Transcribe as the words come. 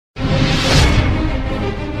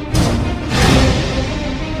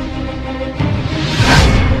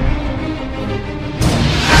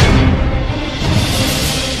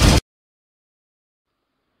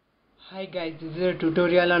Guys, this is a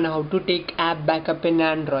tutorial on how to take app backup in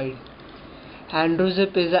Android.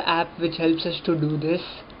 ANDROZIP is an app which helps us to do this.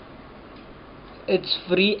 It's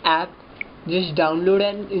free app. Just download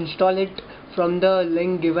and install it from the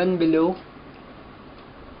link given below.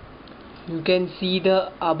 You can see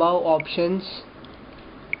the above options.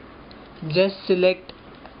 Just select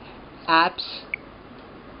apps.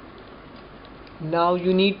 Now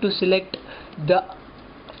you need to select the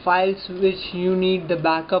files which you need the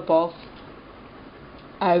backup of.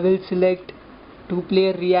 I will select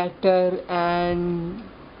 2-player reactor and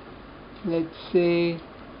let's say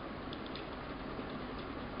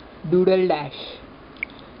Doodle Dash.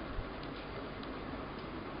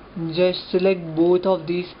 Just select both of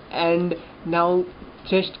these and now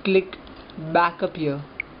just click backup here.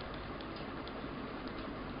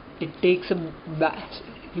 It takes a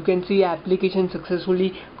you can see application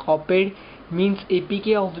successfully copied, means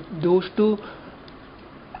APK of those two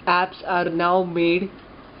apps are now made,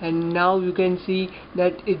 and now you can see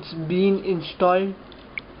that it's been installed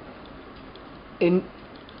in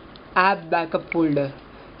app backup folder.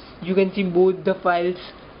 You can see both the files,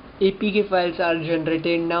 APK files are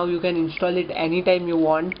generated. Now you can install it anytime you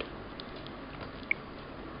want.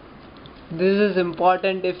 This is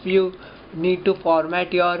important if you need to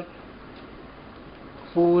format your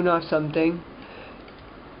phone or something.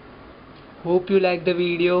 Hope you like the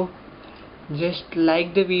video. Just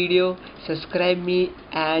like the video, subscribe me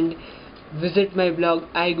and visit my blog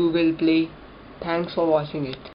iGoogle Play. Thanks for watching it.